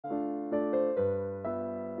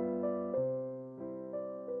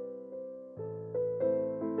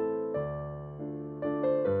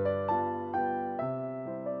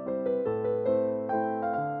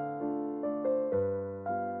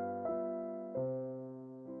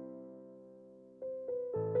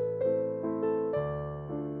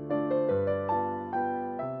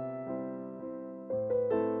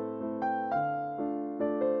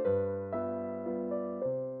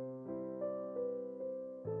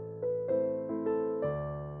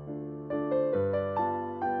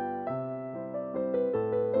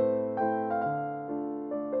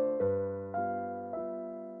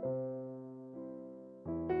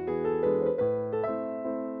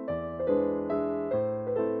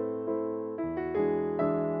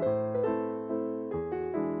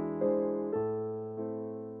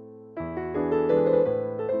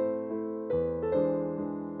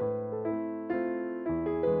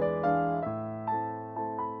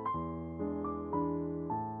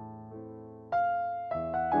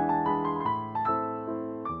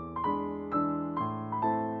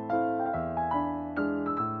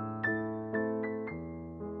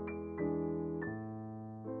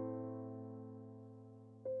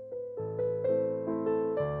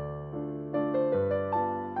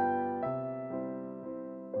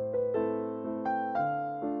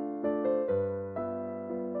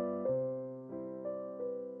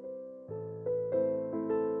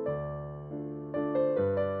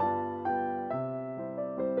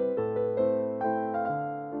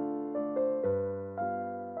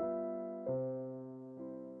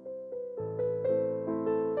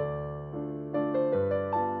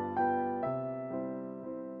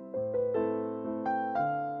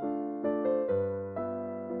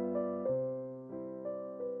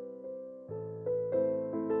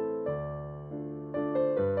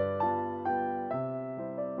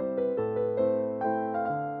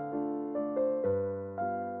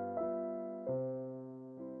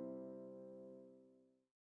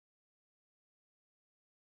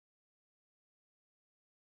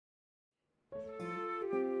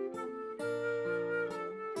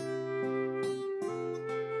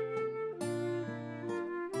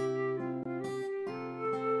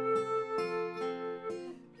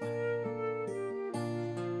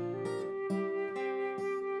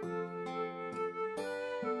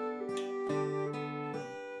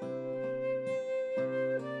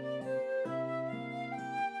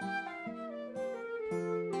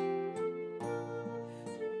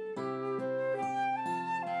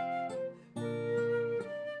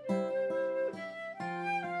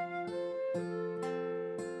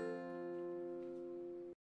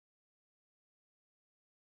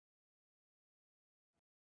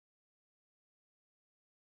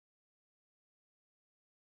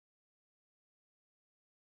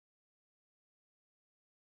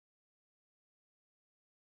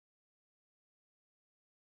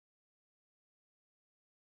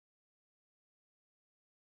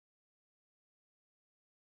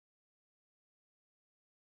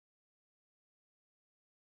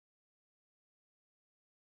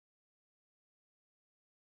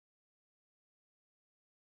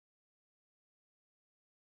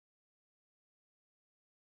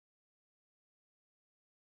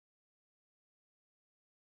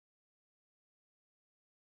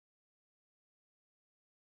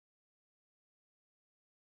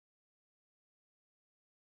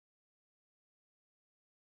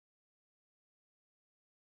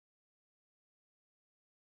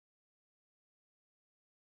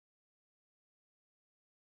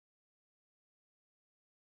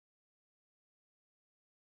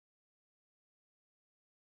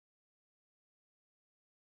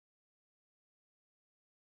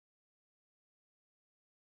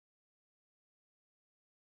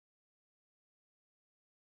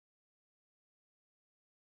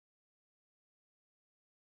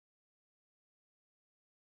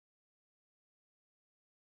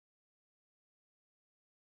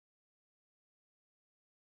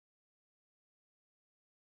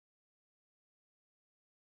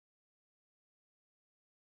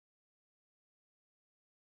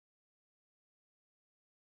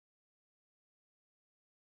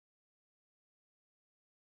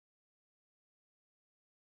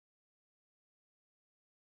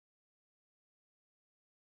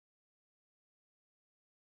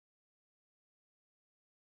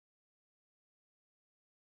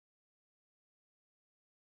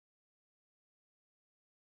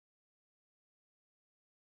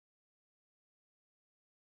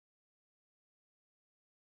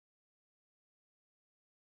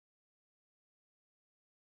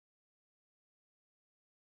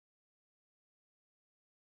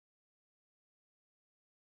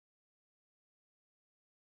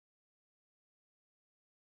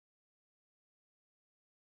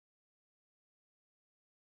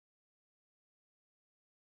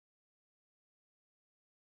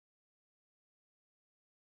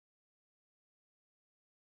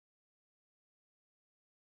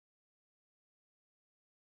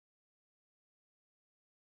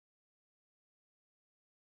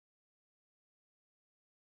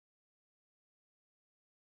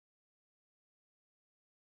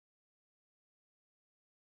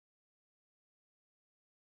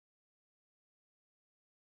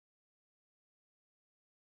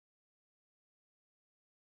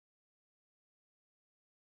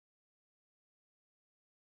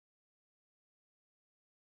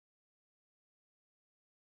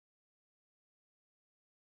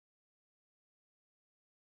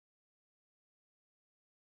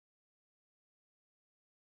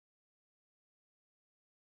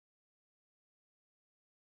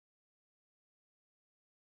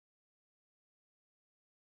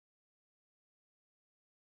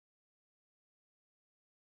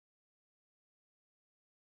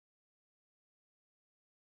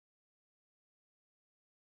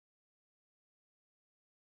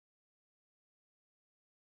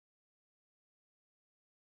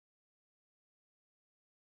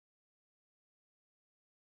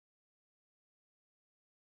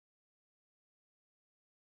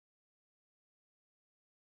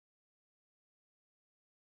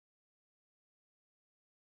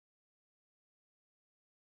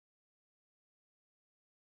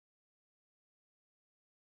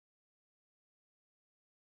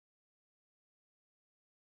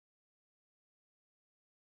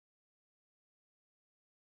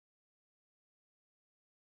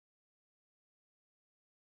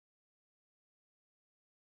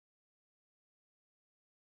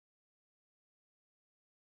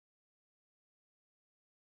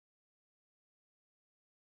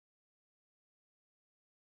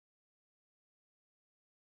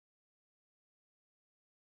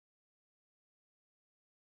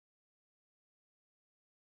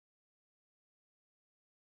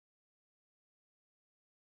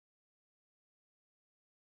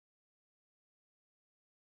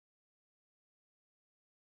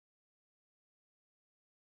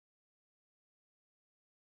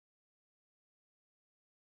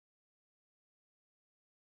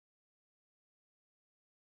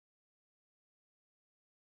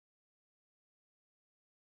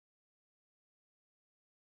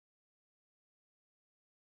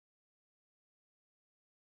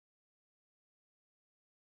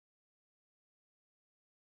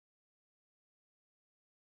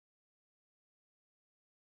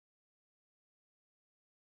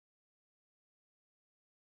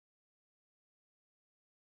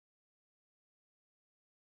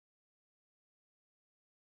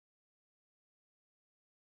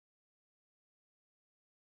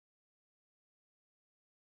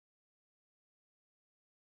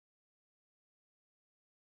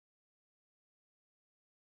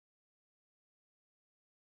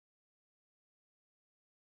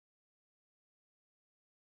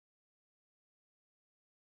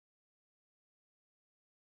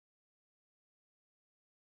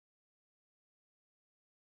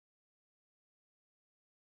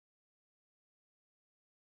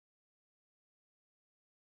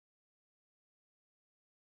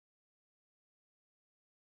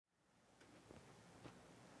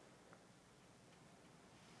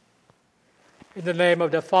In the name of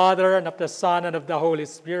the Father, and of the Son, and of the Holy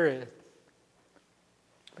Spirit.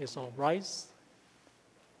 Please all rise.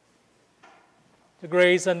 The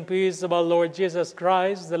grace and peace of our Lord Jesus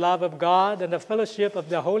Christ, the love of God, and the fellowship of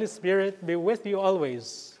the Holy Spirit be with you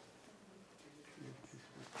always.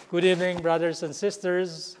 Good evening, brothers and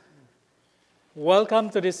sisters. Welcome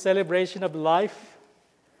to this celebration of life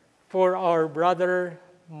for our brother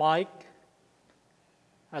Mike,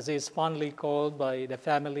 as he is fondly called by the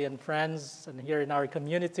family and friends and here in our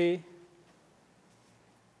community.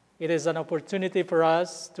 It is an opportunity for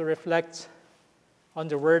us to reflect on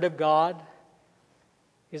the Word of God,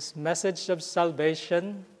 His message of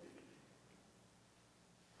salvation,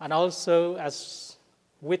 and also as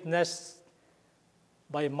witnessed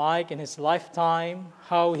by Mike in his lifetime,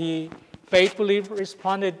 how he faithfully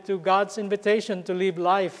responded to God's invitation to live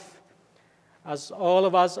life, as all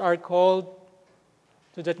of us are called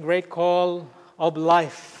to that great call of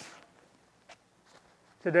life.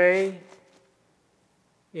 Today,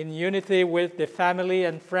 in unity with the family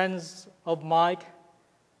and friends of Mike,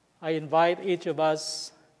 I invite each of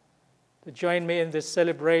us to join me in this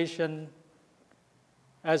celebration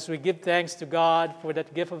as we give thanks to God for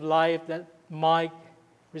that gift of life that Mike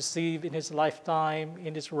received in his lifetime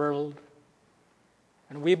in this world.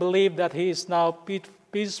 And we believe that he is now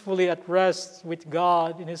peacefully at rest with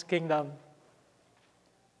God in His kingdom.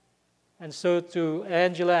 And so to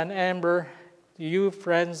Angela and Amber, to you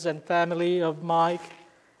friends and family of Mike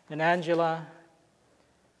and Angela,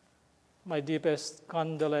 my deepest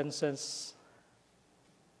condolences.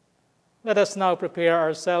 Let us now prepare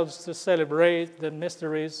ourselves to celebrate the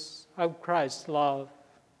mysteries of Christ's love.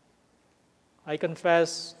 I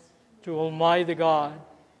confess to Almighty God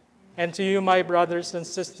and to you, my brothers and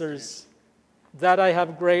sisters, that I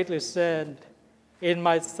have greatly sinned in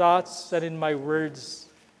my thoughts and in my words,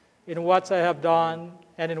 in what I have done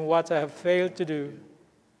and in what I have failed to do,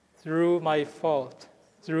 through my fault,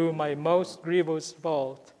 through my most grievous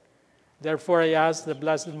fault. Therefore I ask the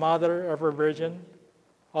Blessed Mother of our Virgin,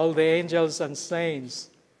 all the angels and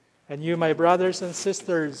saints, and you, my brothers and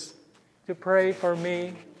sisters, to pray for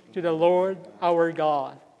me to the Lord our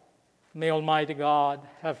God. May Almighty God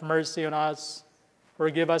have mercy on us,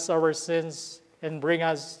 forgive us our sins, and bring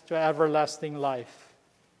us to everlasting life.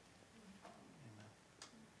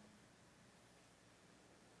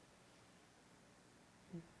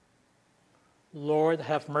 Lord,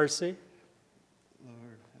 have mercy.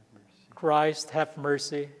 Lord, have mercy. Christ, have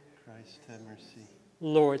mercy. Christ, have mercy.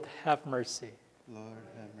 Lord, have mercy. Lord,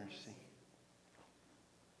 have mercy.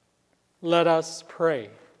 Let us pray.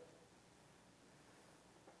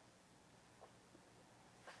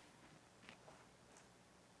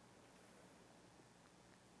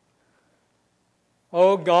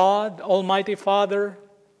 O God, Almighty Father,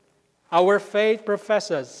 our faith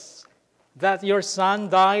professes that your Son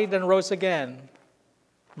died and rose again.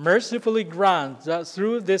 Mercifully grant that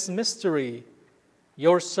through this mystery,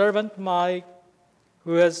 your servant Mike,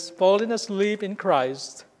 who has fallen asleep in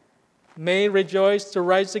Christ, may rejoice to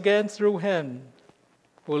rise again through him,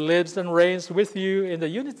 who lives and reigns with you in the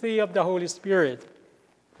unity of the Holy Spirit,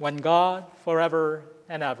 one God, forever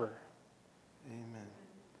and ever. Amen.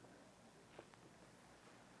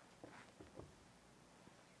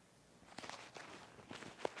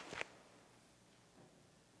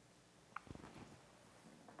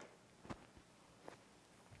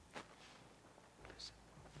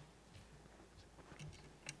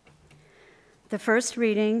 The first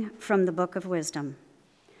reading from the Book of Wisdom.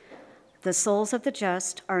 The souls of the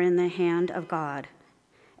just are in the hand of God,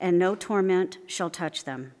 and no torment shall touch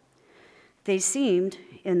them. They seemed,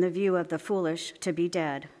 in the view of the foolish, to be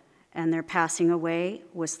dead, and their passing away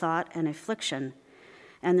was thought an affliction,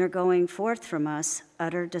 and their going forth from us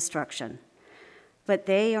utter destruction. But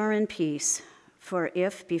they are in peace, for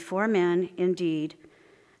if before men indeed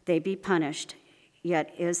they be punished,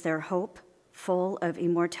 yet is their hope full of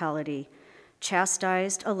immortality.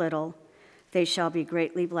 Chastised a little, they shall be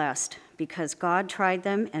greatly blessed, because God tried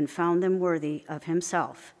them and found them worthy of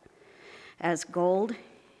himself. As gold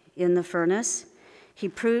in the furnace, he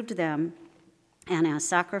proved them, and as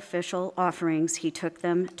sacrificial offerings he took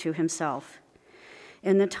them to himself.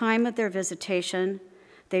 In the time of their visitation,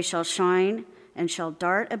 they shall shine and shall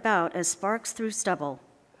dart about as sparks through stubble.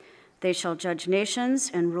 They shall judge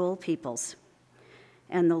nations and rule peoples,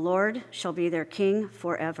 and the Lord shall be their king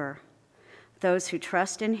forever. Those who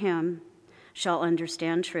trust in him shall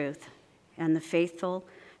understand truth, and the faithful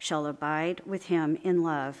shall abide with him in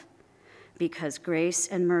love, because grace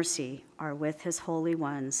and mercy are with his holy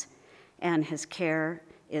ones, and his care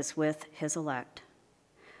is with his elect.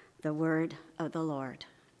 The word of the Lord.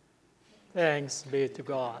 Thanks be to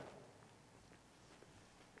God.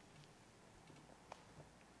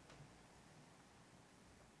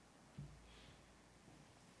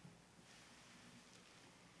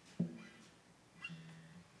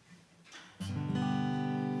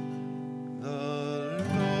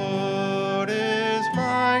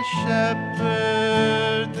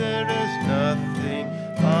 shepherd, there is nothing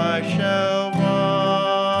I shall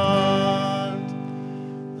want.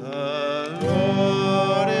 The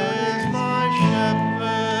Lord is my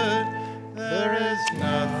shepherd, there is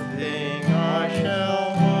nothing I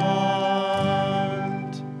shall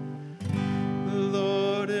want. The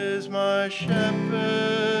Lord is my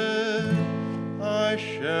shepherd, I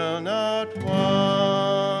shall not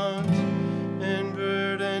want. In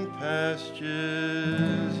verdant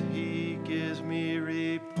pastures he gives me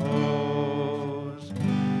repose.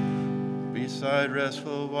 Beside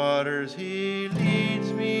restful waters he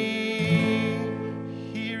leads me.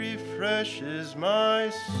 He refreshes my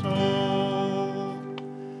soul.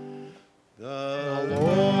 The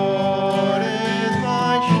Lord is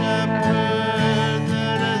my shepherd,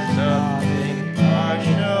 there is nothing I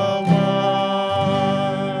shall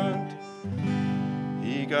want.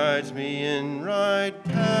 He guides me in right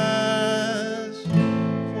paths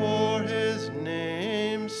for his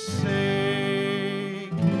name's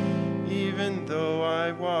sake. Even though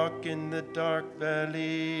I walk in the dark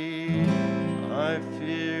valley, I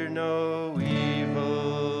fear no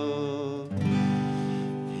evil.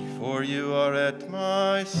 For you are at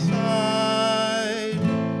my side,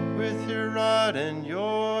 with your rod and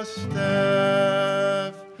your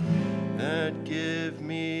staff, that give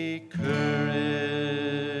me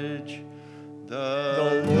courage.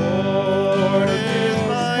 The Lord is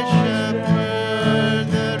my shepherd,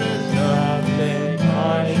 there is nothing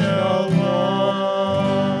I shall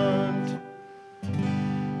want.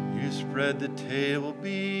 You spread the table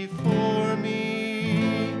before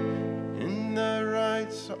me in the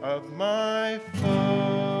rights of my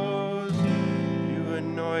foes. You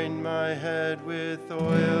anoint my head with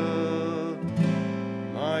oil,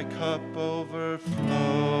 my cup overflows.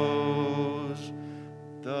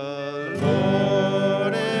 The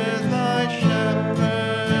Lord is my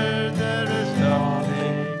shepherd, there is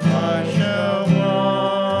nothing I shall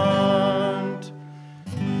want.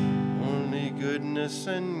 Only goodness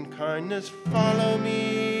and kindness follow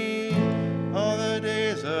me all the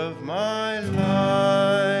days of my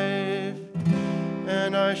life,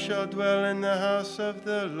 and I shall dwell in the house of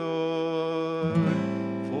the Lord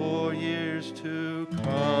for years to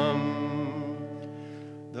come.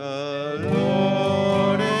 The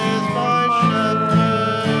Lord is my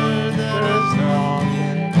shepherd, there is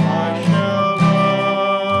nothing I shall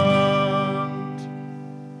want.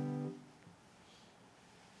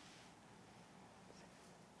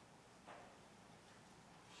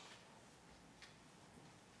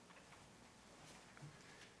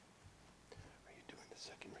 Are you doing the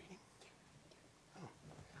second reading? Oh.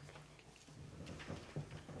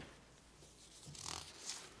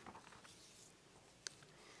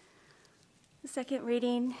 The second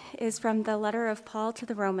reading is from the letter of Paul to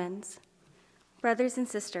the Romans. Brothers and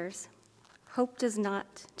sisters, hope does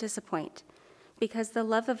not disappoint, because the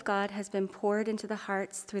love of God has been poured into the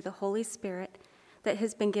hearts through the Holy Spirit that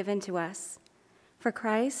has been given to us. For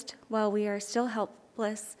Christ, while we are still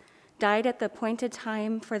helpless, died at the appointed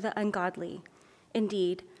time for the ungodly.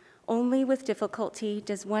 Indeed, only with difficulty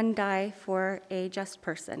does one die for a just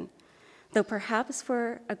person, though perhaps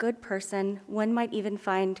for a good person one might even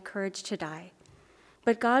find courage to die.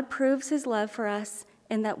 But God proves his love for us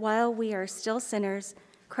in that while we are still sinners,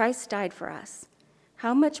 Christ died for us.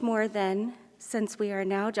 How much more then, since we are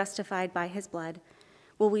now justified by his blood,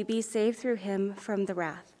 will we be saved through him from the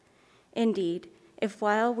wrath? Indeed, if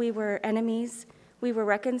while we were enemies, we were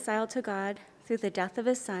reconciled to God through the death of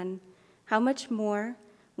his Son, how much more,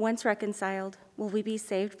 once reconciled, will we be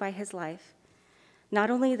saved by his life? Not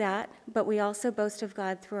only that, but we also boast of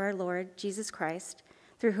God through our Lord Jesus Christ,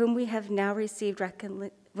 through whom we have now received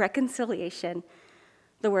reconciliation,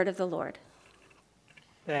 the word of the Lord.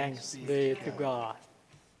 Thanks be to God.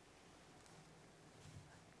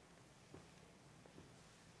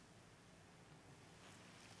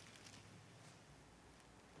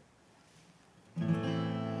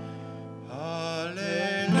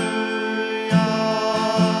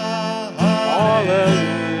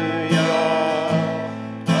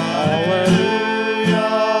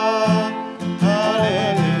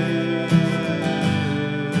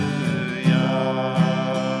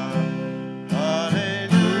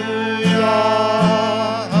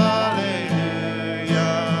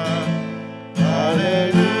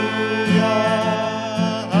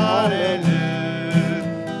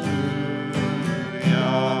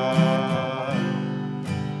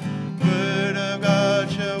 Word of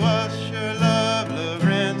God, show us your love, Lorraine.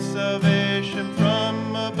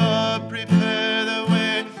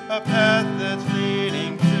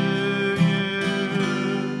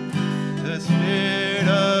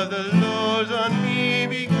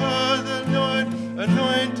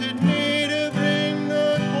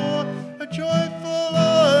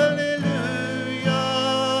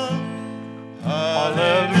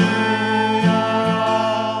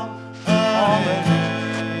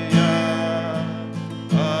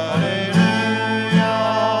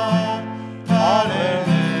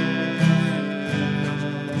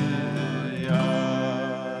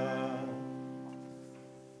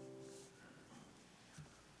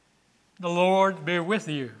 with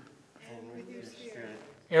you. And with your spirit.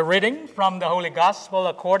 A reading from the Holy Gospel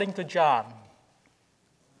according to John.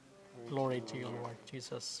 Glory to you, Lord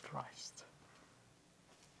Jesus Christ.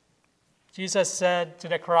 Jesus said to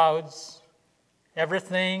the crowds,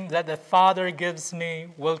 "Everything that the Father gives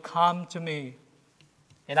me will come to me,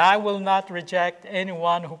 and I will not reject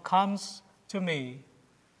anyone who comes to me,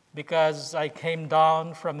 because I came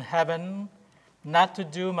down from heaven not to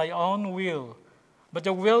do my own will, but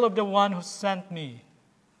the will of the one who sent me.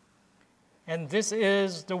 And this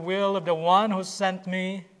is the will of the one who sent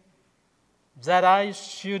me, that I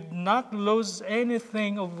should not lose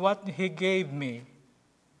anything of what he gave me,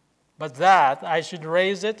 but that I should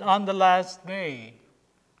raise it on the last day.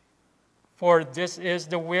 For this is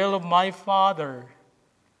the will of my Father,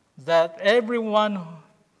 that everyone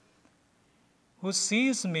who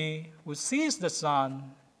sees me, who sees the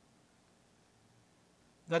Son,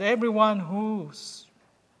 that everyone who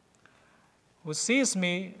sees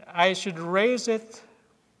me, I should raise it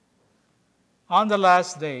on the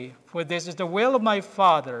last day. For this is the will of my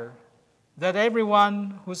Father, that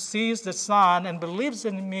everyone who sees the Son and believes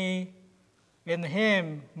in me, in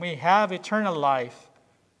him may have eternal life,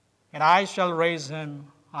 and I shall raise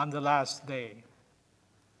him on the last day."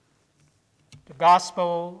 The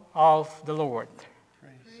Gospel of the Lord.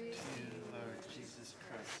 Praise to you, Lord Jesus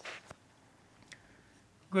Christ.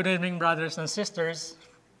 Good evening, brothers and sisters.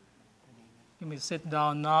 You may sit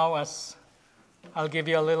down now as I'll give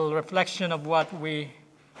you a little reflection of what we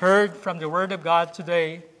heard from the Word of God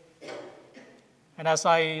today. And as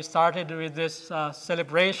I started with this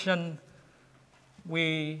celebration,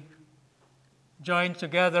 we joined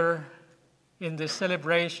together in this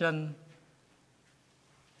celebration,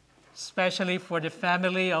 especially for the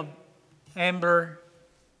family of Amber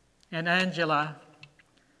and Angela,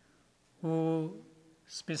 who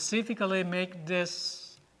specifically make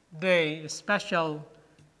this day special,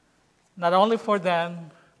 not only for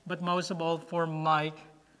them, but most of all for Mike,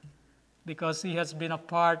 because he has been a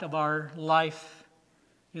part of our life.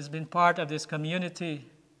 He's been part of this community.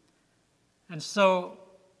 And so,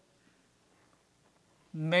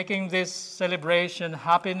 making this celebration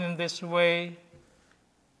happen in this way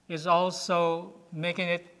is also making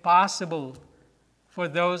it possible for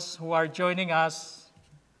those who are joining us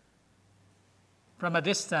from a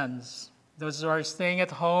distance, those who are staying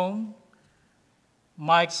at home,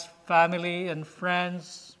 Mike's family and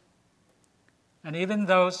friends, and even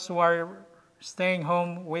those who are staying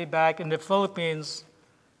home way back in the Philippines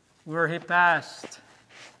where he passed.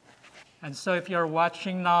 And so if you're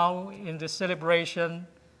watching now in this celebration,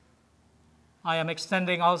 I am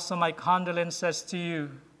extending also my condolences to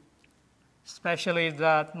you, especially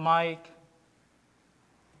that Mike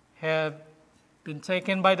have been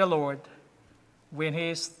taken by the Lord when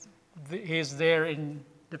he's there in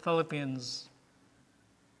the Philippines.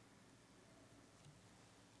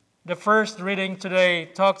 The first reading today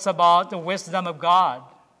talks about the wisdom of God.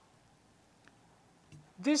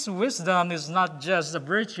 This wisdom is not just a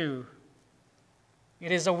virtue.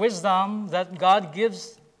 It is a wisdom that God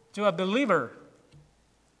gives to a believer.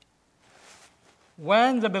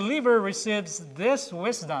 When the believer receives this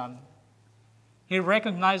wisdom, he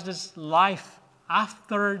recognizes life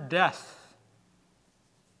after death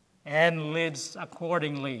and lives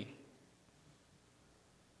accordingly.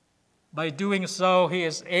 By doing so, he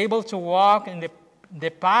is able to walk in the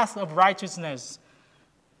path of righteousness.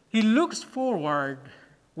 He looks forward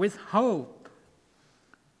with hope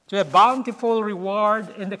to a bountiful reward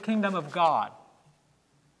in the kingdom of God.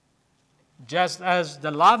 Just as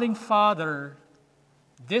the loving Father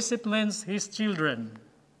disciplines his children,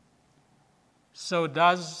 so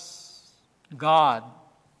does God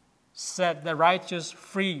set the righteous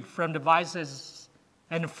free from the vices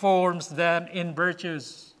and forms them in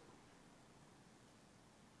virtues.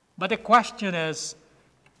 But the question is,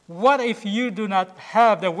 what if you do not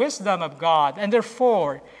have the wisdom of God, and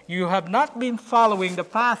therefore you have not been following the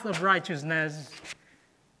path of righteousness?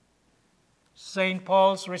 St.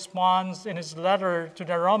 Paul's response in his letter to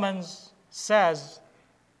the Romans says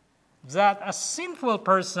that a sinful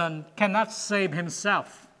person cannot save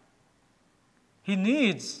himself. He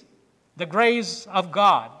needs the grace of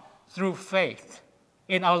God through faith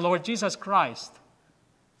in our Lord Jesus Christ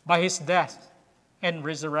by his death and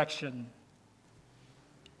resurrection.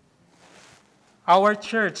 Our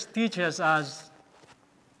church teaches us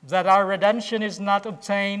that our redemption is not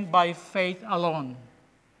obtained by faith alone.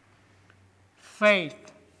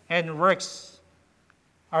 Faith and works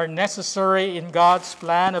are necessary in God's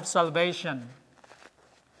plan of salvation.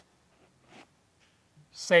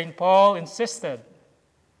 St. Paul insisted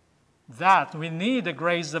that we need the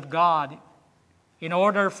grace of God in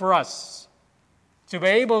order for us to be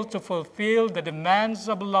able to fulfill the demands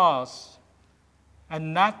of laws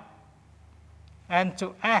and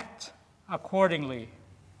to act accordingly.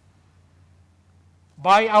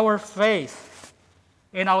 By our faith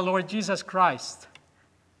in our Lord Jesus Christ,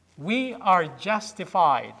 we are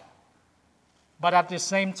justified, but at the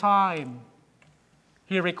same time,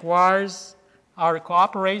 He requires our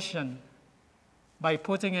cooperation by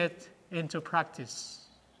putting it into practice.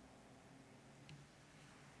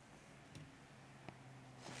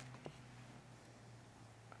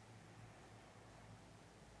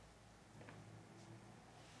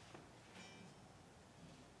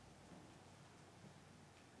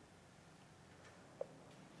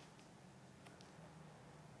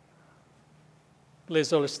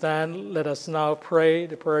 Please all stand. Let us now pray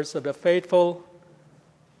the prayers of the faithful.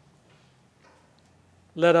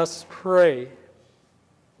 Let us pray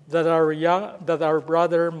that our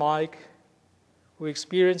brother Mike, who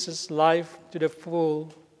experiences life to the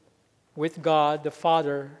full with God, the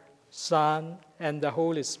Father, Son, and the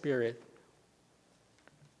Holy Spirit,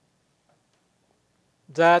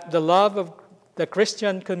 that the love of the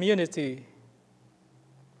Christian community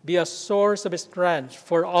be a source of strength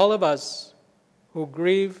for all of us who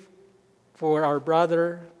grieve for our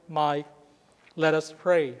brother Mike. Let us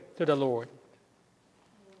pray to the Lord.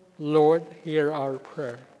 Lord, hear our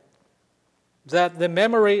prayer. That the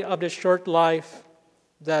memory of the short life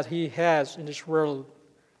that he has in this world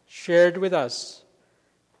shared with us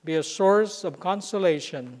be a source of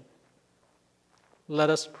consolation. Let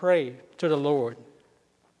us pray to the Lord.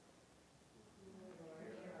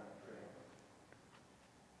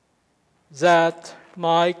 That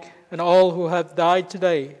Mike and all who have died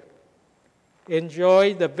today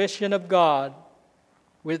enjoy the vision of God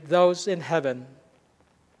with those in heaven.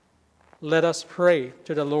 Let us pray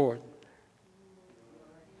to the Lord.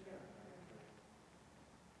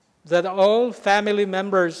 That all family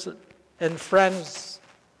members and friends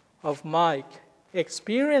of Mike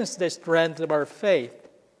experience the strength of our faith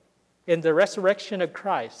in the resurrection of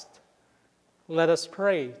Christ. Let us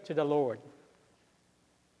pray to the Lord.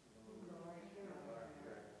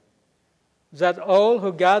 That all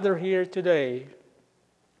who gather here today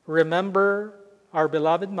remember our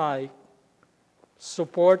beloved Mike,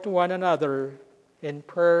 support one another in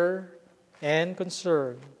prayer and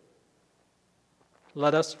concern.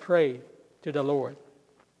 Let us pray to the Lord.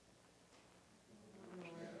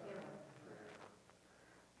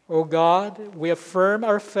 O God, we affirm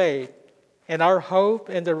our faith and our hope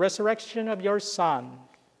in the resurrection of your Son,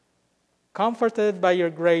 comforted by your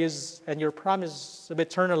grace and your promise of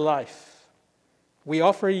eternal life. We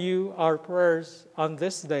offer you our prayers on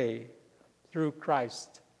this day through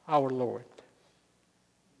Christ our Lord.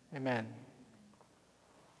 Amen.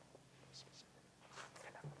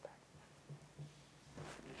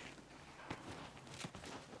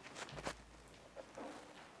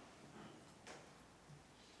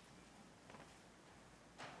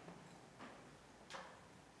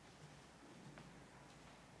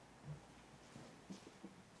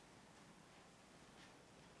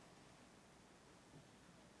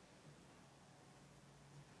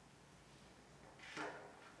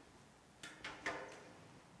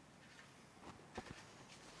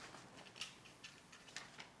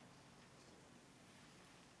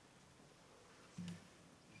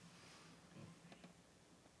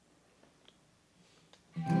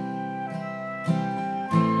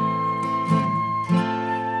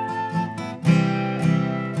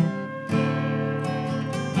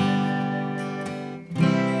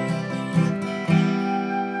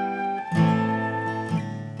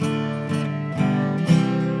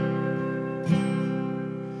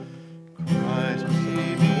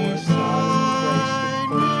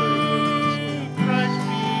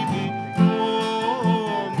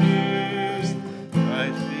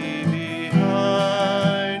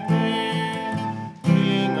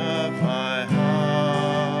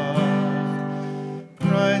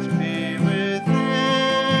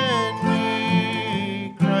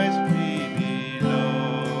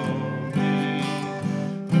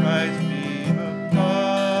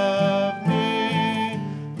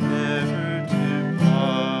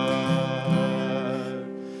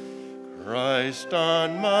 Christ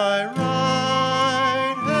on my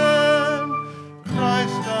right hand,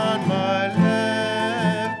 Christ on my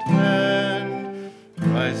left hand,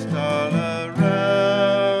 Christ all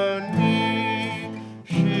around me,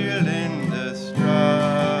 shield in the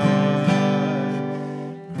strife.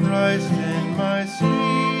 Christ in my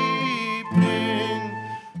sleeping,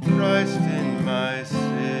 Christ in my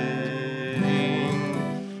sitting,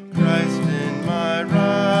 Christ in my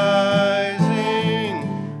rising,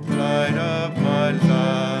 light of my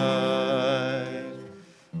life.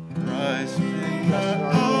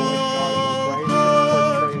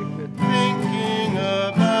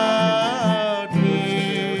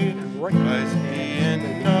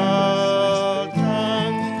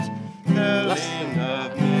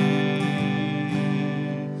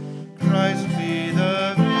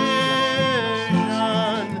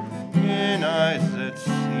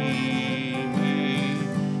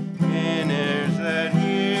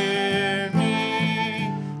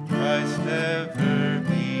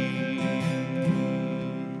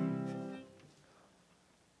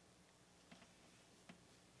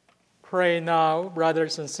 pray now,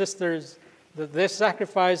 brothers and sisters, that this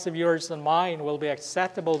sacrifice of yours and mine will be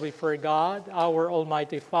acceptable before God, our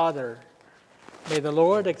Almighty Father. May the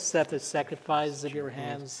Lord accept the sacrifice of your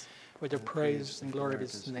hands for the praise and glory of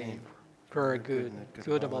his name, for our good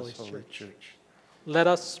of all his church. Let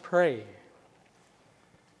us pray.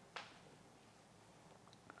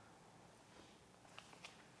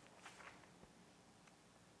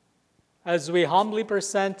 As we humbly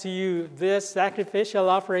present to you these sacrificial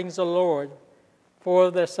offerings, O Lord,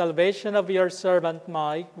 for the salvation of your servant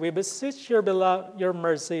Mike, we beseech your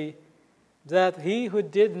mercy, that he who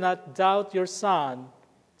did not doubt your Son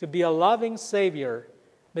to be a loving Savior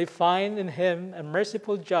may find in him a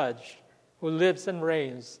merciful Judge who lives and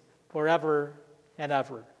reigns forever and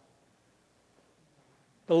ever.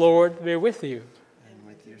 The Lord be with you. And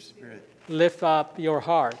with your spirit. Lift up your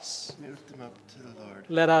hearts. Lift them up to the Lord.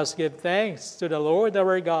 Let us give thanks to the Lord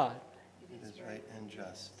our God. It is right and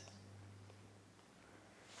just.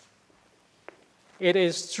 It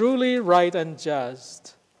is truly right and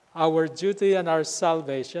just, our duty and our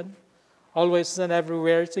salvation, always and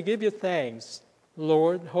everywhere to give you thanks,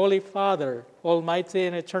 Lord, Holy Father, Almighty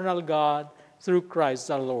and eternal God, through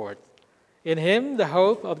Christ our Lord. In him the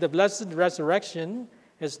hope of the blessed resurrection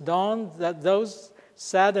has dawned, that those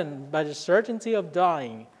saddened by the certainty of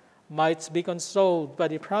dying might be consoled by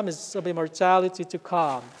the promise of immortality to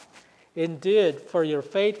come. Indeed, for your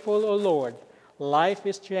faithful, O Lord, life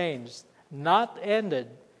is changed, not ended.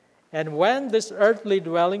 And when this earthly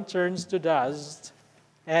dwelling turns to dust,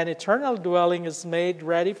 an eternal dwelling is made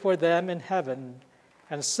ready for them in heaven.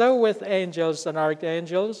 And so with angels and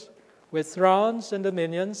archangels, with thrones and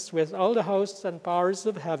dominions, with all the hosts and powers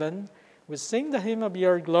of heaven, we sing the hymn of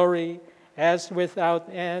your glory, as without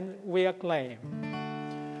end we acclaim.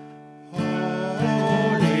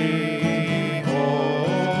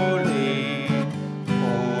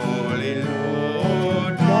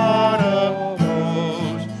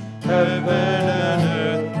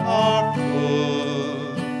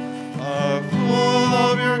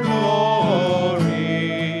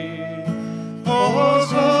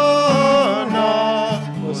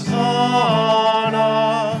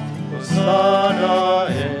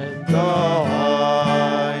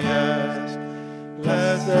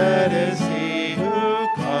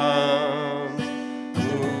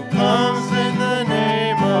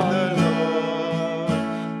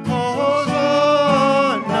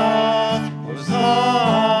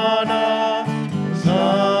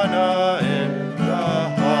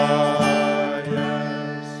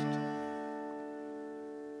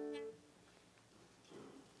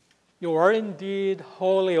 You are indeed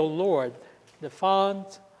holy, O Lord, the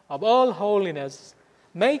fount of all holiness.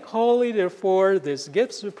 Make holy, therefore, these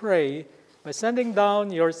gifts, we pray, by sending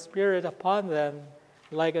down your Spirit upon them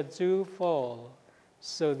like a dew fall,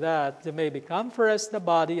 so that they may become for us the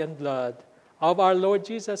body and blood of our Lord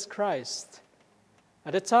Jesus Christ.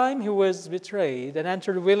 At the time he was betrayed and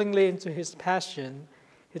entered willingly into his passion,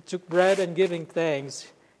 he took bread, and giving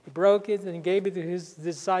thanks, he broke it and gave it to his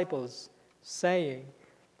disciples, saying,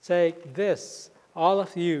 "Take this, all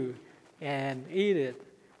of you, and eat it,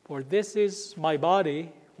 for this is my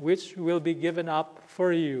body, which will be given up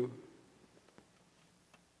for you."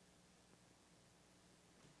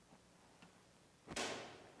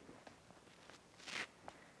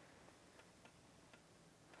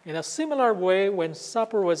 In a similar way, when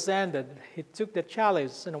supper was ended, he took the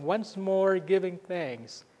chalice, and once more giving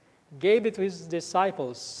thanks, gave it to his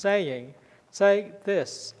disciples, saying, "Take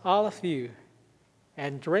this, all of you,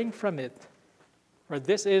 and drink from it, for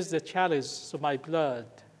this is the chalice of my blood,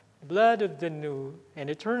 blood of the new and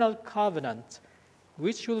eternal covenant,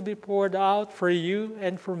 which will be poured out for you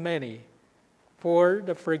and for many, for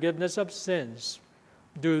the forgiveness of sins.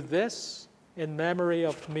 Do this in memory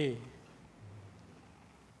of me."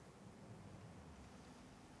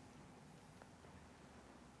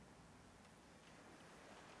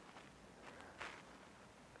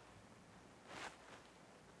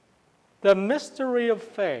 The mystery of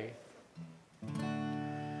faith.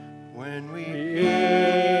 When we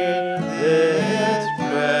eat this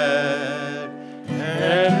bread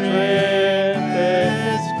and drink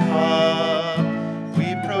this cup,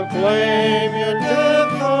 we proclaim your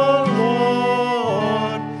death, O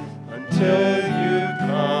Lord, until you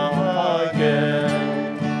come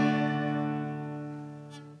again.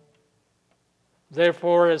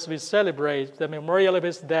 Therefore, as we celebrate the memorial of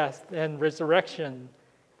his death and resurrection,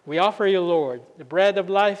 we offer you, Lord, the bread of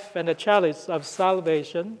life and the chalice of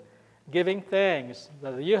salvation, giving thanks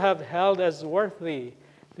that you have held us worthy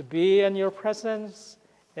to be in your presence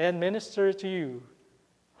and minister to you.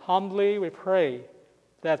 Humbly we pray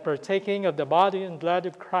that, partaking of the body and blood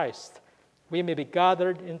of Christ, we may be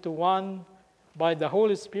gathered into one by the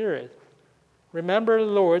Holy Spirit. Remember,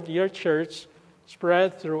 Lord, your church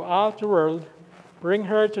spread throughout the world. Bring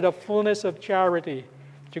her to the fullness of charity,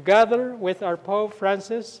 together with our Pope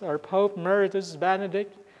Francis, our Pope Emeritus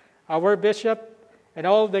Benedict, our bishop, and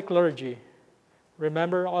all the clergy.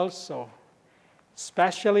 Remember also,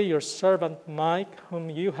 especially your servant Mike, whom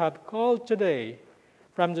you have called today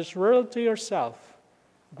from this world to yourself.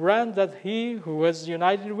 Grant that he who was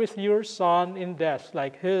united with your Son in death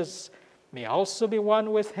like his may also be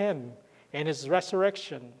one with him in his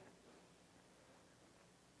resurrection.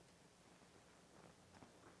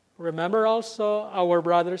 Remember also our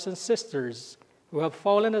brothers and sisters who have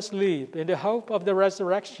fallen asleep in the hope of the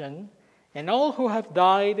resurrection, and all who have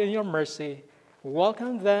died in your mercy.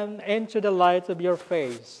 Welcome them into the light of your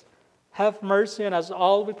face. Have mercy on us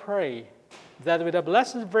all, we pray, that with the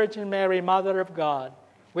Blessed Virgin Mary, Mother of God,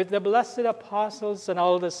 with the blessed apostles and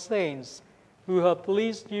all the saints who have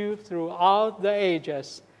pleased you throughout the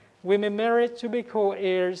ages, we may merit to be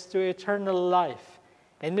co-heirs to eternal life,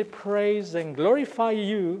 and may praise and glorify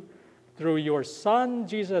you through your Son,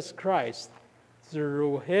 Jesus Christ,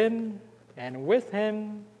 through him and with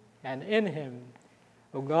him and in him.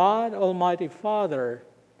 O God, Almighty Father,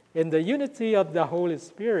 in the unity of the Holy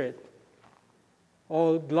Spirit,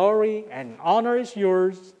 all glory and honor is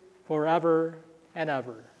yours forever and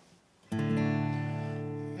ever. Amen,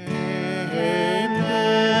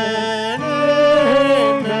 amen,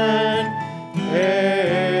 amen.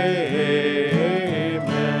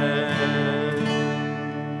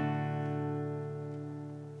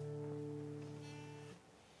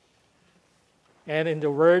 And in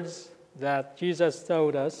the words that Jesus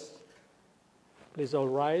told us, please all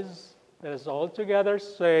rise. Let us all together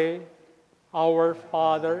say, Our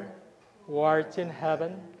Father, who art in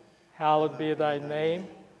heaven, hallowed be thy name.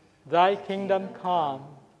 Thy kingdom come,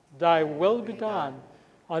 thy will be done,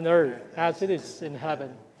 on earth as it is in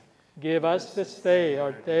heaven. Give us this day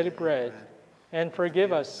our daily bread, and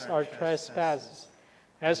forgive us our trespasses,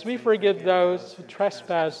 as we forgive those who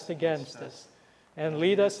trespass against us. And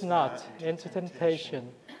lead us not into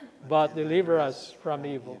temptation, but deliver us from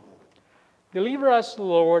evil. Deliver us,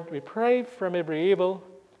 Lord, we pray, from every evil.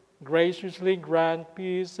 Graciously grant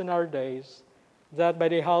peace in our days, that by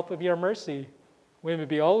the help of your mercy we may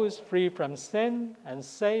be always free from sin and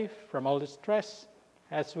safe from all distress,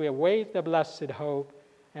 as we await the blessed hope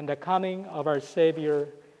and the coming of our Savior,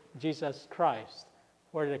 Jesus Christ.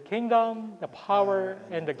 For the kingdom, the power,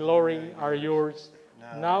 and the glory are yours,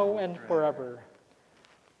 now and forever.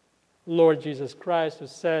 Lord Jesus Christ, who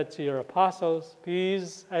said to your apostles,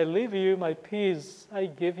 Peace I leave you, my peace I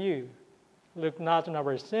give you. Look not on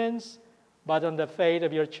our sins, but on the faith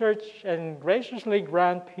of your church, and graciously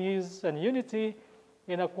grant peace and unity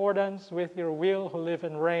in accordance with your will, who live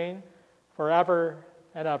and reign forever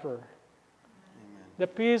and ever. Amen. The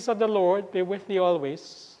peace of the Lord be with you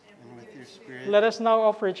always. And with your spirit. Let us now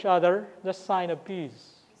offer each other the sign of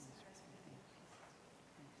peace.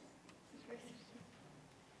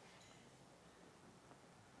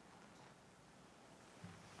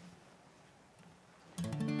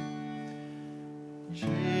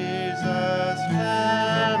 Jesus,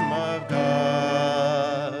 Lamb of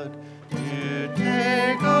God, you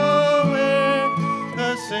take away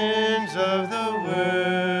the sins of the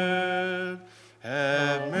world.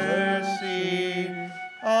 Have mercy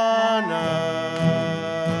on us.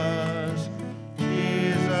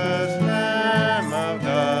 Jesus, Lamb of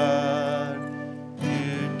God,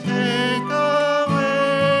 you take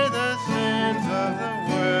away the sins of the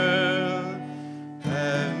world.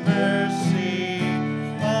 Have mercy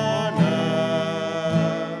on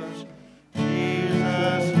us.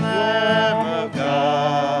 Jesus, Lamb of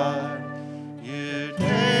God, you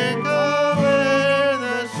take away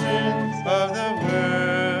the sins of the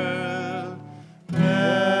world. Grant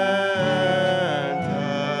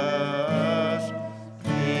us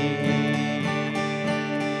peace.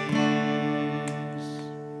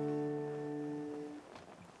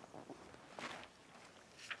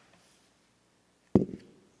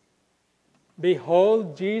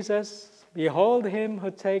 Behold Jesus, behold him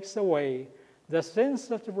who takes away the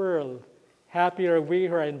sins of the world. Happy are we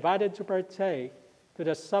who are invited to partake to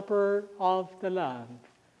the supper of the Lamb.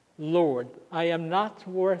 Lord, I am not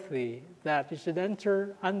worthy that you should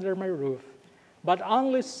enter under my roof, but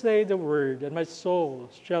only say the word, and my soul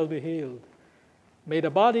shall be healed. May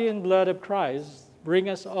the body and blood of Christ bring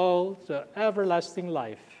us all to everlasting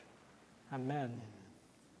life. Amen.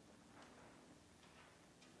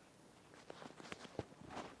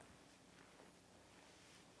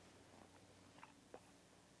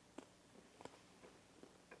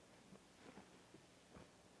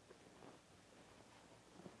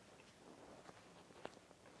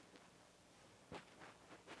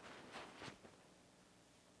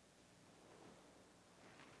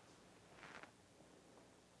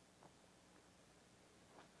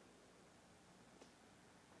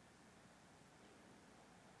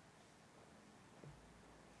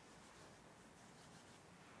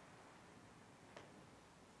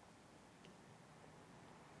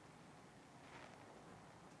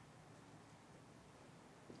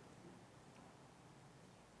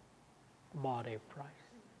 body of Christ.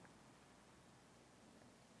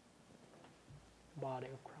 Body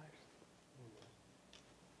of Christ.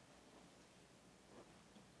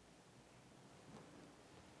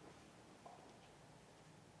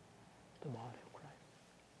 The body of Christ.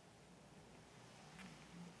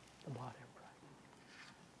 The body of Christ.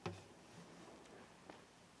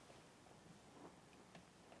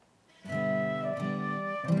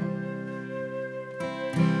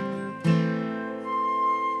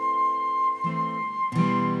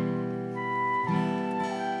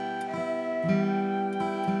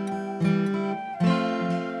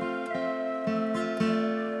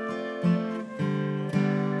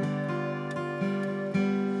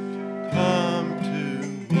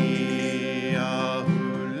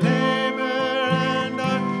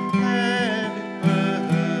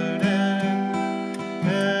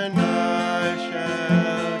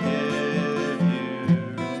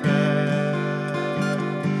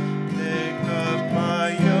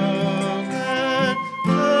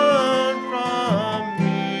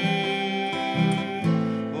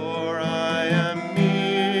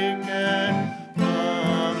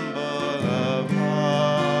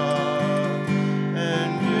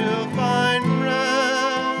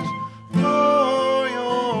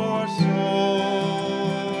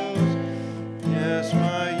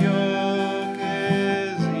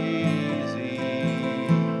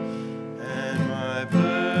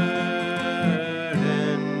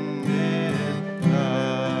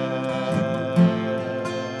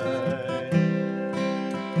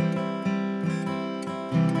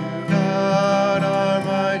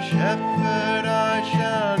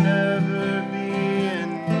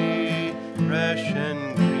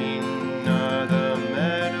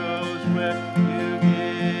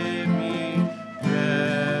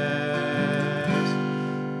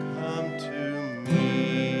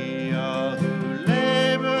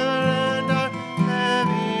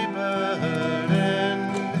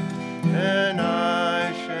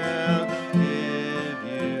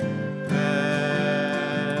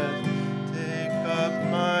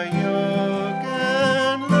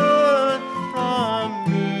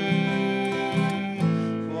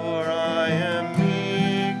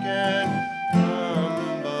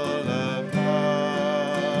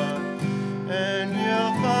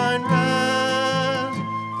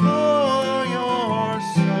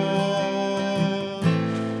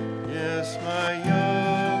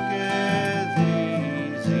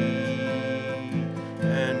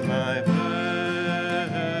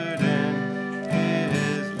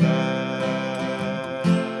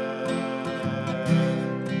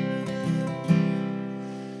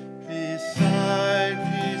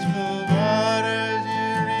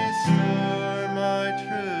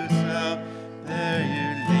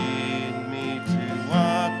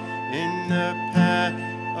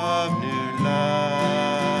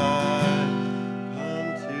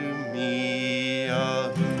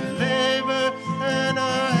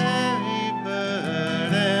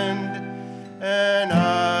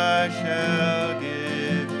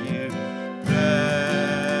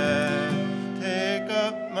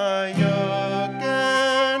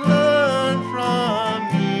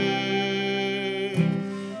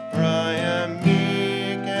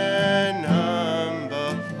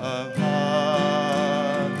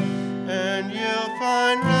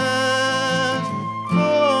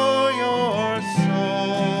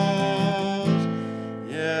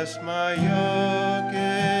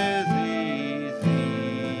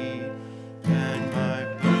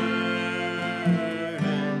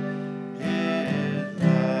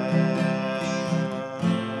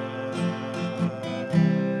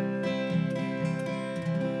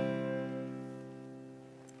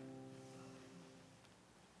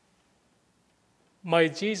 My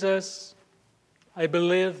Jesus, I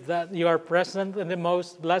believe that you are present in the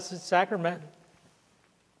most blessed sacrament.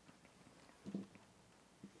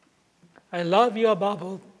 I love you above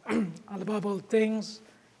all things,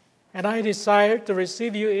 and I desire to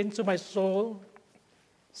receive you into my soul.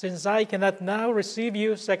 Since I cannot now receive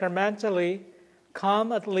you sacramentally,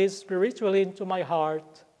 come at least spiritually into my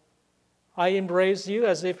heart. I embrace you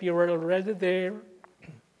as if you were already there,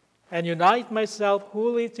 and unite myself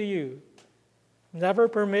wholly to you. Never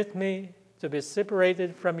permit me to be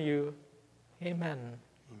separated from you. Amen.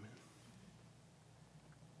 Amen.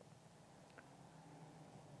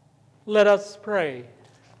 Let us pray.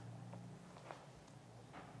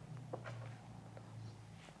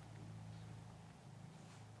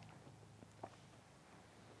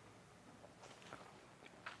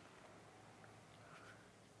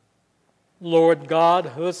 Lord God,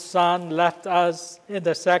 whose Son left us in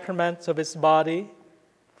the sacraments of his body,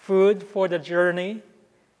 food for the journey,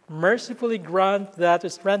 mercifully grant that,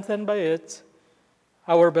 strengthened by it,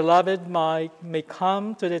 our beloved Mike may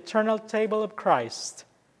come to the eternal table of Christ,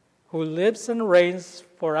 who lives and reigns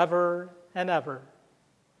forever and ever.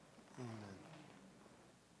 Amen.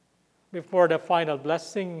 Before the final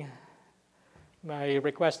blessing, I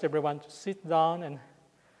request everyone to sit down, and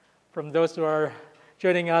from those who are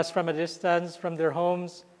joining us from a distance, from their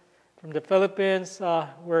homes, from the Philippines,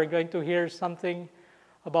 we're going to hear something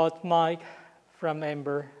about Mike from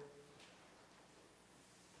Amber.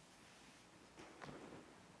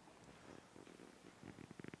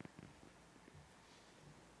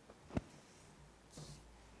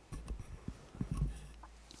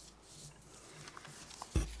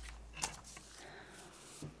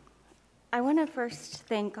 I want to first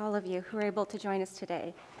thank all of you who are able to join us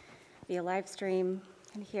today via live stream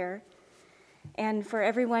and here, and for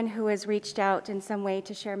everyone who has reached out in some way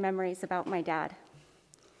to share memories about my dad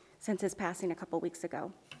since his passing a couple weeks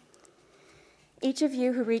ago. Each of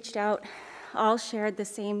you who reached out all shared the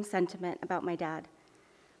same sentiment about my dad,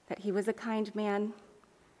 that he was a kind man,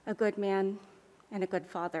 a good man, and a good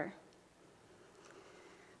father.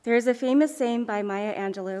 There is a famous saying by Maya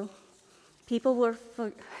Angelou: people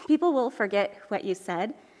will forget what you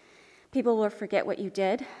said, people will forget what you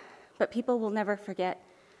did, but people will never forget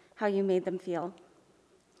how you made them feel.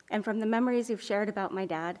 And from the memories you've shared about my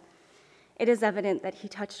dad, it is evident that he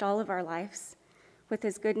touched all of our lives with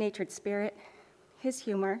his good-natured spirit, his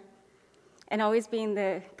humor, and always being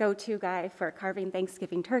the go-to guy for carving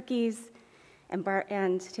Thanksgiving turkeys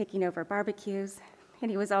and taking over barbecues, and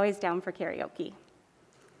he was always down for karaoke.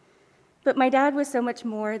 But my dad was so much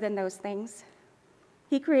more than those things.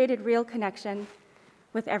 He created real connection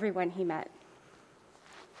with everyone he met.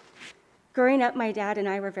 Growing up, my dad and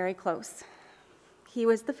I were very close. He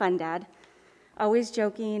was the fun dad, always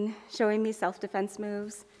joking, showing me self-defense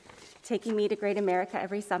moves, taking me to Great America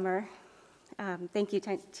every summer. Thank you,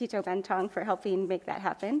 Tito Bentong, for helping make that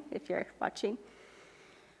happen, if you're watching.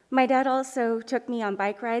 My dad also took me on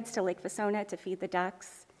bike rides to Lake Vasona to feed the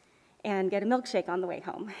ducks and get a milkshake on the way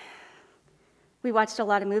home. We watched a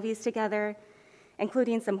lot of movies together,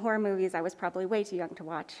 including some horror movies I was probably way too young to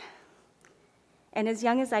watch. And as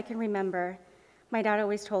young as I can remember, my dad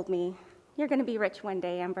always told me, "You're going to be rich one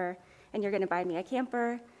day, Amber, and you're going to buy me a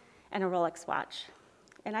camper and a Rolex watch."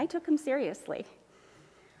 And I took him seriously.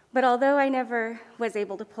 But although I never was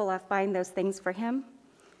able to pull off buying those things for him,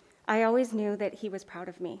 I always knew that he was proud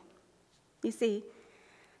of me. You see,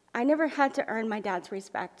 I never had to earn my dad's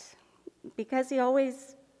respect because he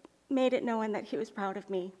always made it known that he was proud of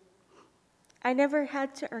me. I never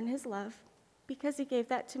had to earn his love because he gave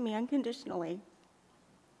that to me unconditionally.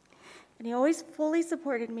 And he always fully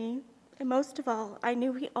supported me, and most of all, I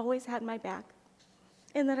knew he always had my back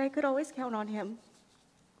and that I could always count on him.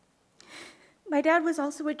 My dad was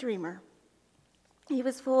also a dreamer. He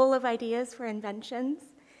was full of ideas for inventions,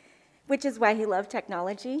 which is why he loved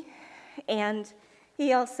technology, and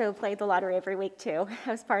he also played the lottery every week too.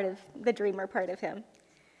 I was part of the dreamer part of him.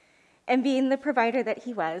 And being the provider that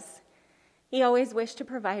he was, he always wished to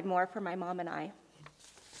provide more for my mom and I.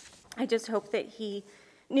 I just hope that he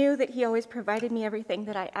knew that he always provided me everything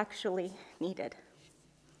that I actually needed.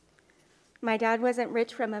 My dad wasn't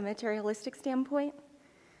rich from a materialistic standpoint,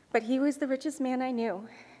 but he was the richest man I knew.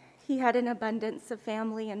 He had an abundance of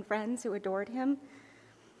family and friends who adored him,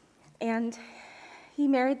 and he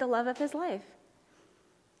married the love of his life.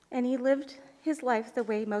 And he lived his life the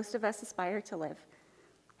way most of us aspire to live: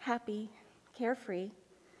 happy, carefree,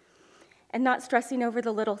 and not stressing over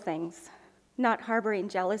the little things, not harboring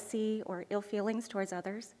jealousy or ill feelings towards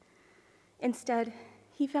others. Instead,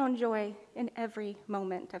 he found joy in every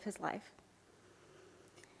moment of his life.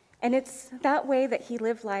 And it's that way that he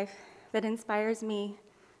lived life that inspires me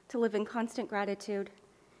to live in constant gratitude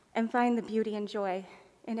and find the beauty and joy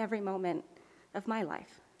in every moment of my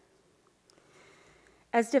life.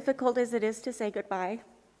 As difficult as it is to say goodbye,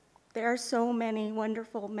 there are so many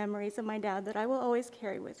wonderful memories of my dad that I will always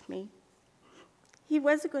carry with me. He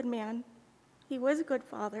was a good man, he was a good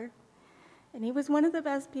father, and he was one of the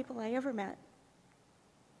best people I ever met.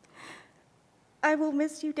 I will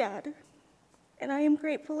miss you, Dad, and I am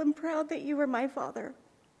grateful and proud that you were my father.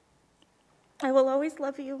 I will always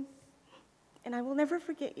love you, and I will never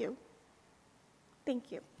forget you.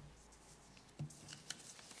 Thank you.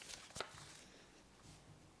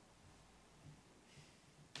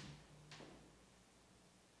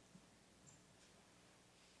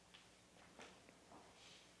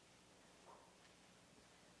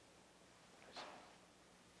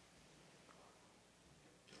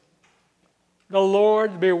 The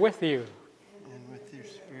Lord be with you. And with your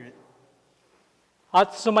spirit.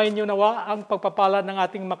 At sumainyo nawa ang pagpapala ng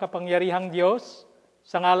ating makapangyarihang Diyos,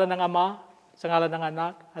 sa ngalan ng Ama, sa ngalan ng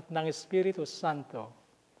Anak, at ng Espiritu Santo.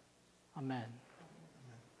 Amen.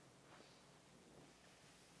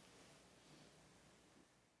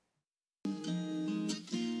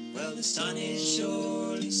 Well, the sun is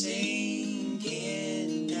surely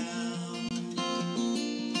sinking down,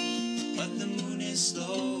 but the moon is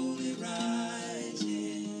slowly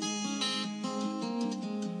rising.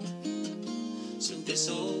 So this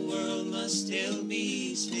whole world must still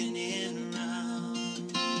be spinning around,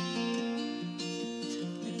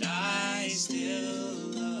 and I still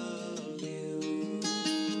love you.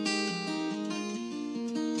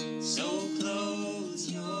 So close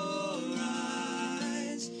your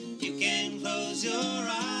eyes. You can close your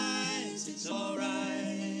eyes, it's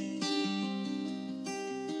alright.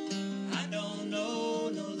 I don't know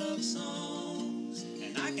no love songs,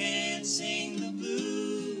 and I can't sing the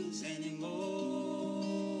blues anymore.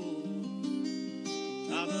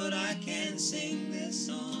 But I can sing this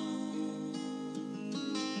song,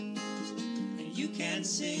 and you can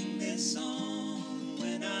sing this song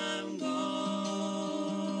when I'm gone.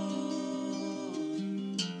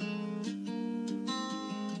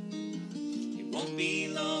 It won't be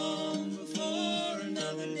long before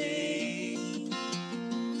another day.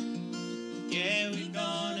 Yeah, we're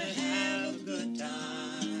gonna have a good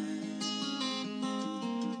time,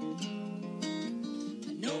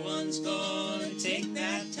 and no one's gonna take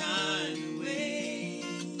that time away.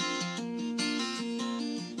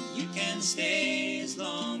 You can stay as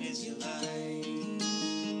long as you like.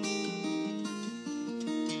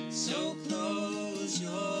 So close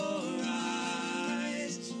your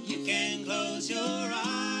eyes. You can close your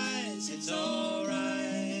eyes, it's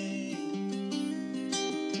alright.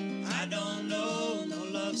 I don't know no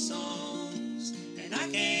love songs, and I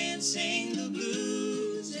can't sing the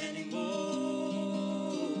blues anymore.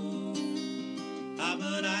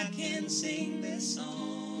 But I can sing this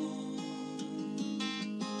song,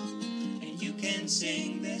 and you can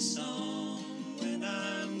sing this song when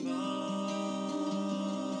I'm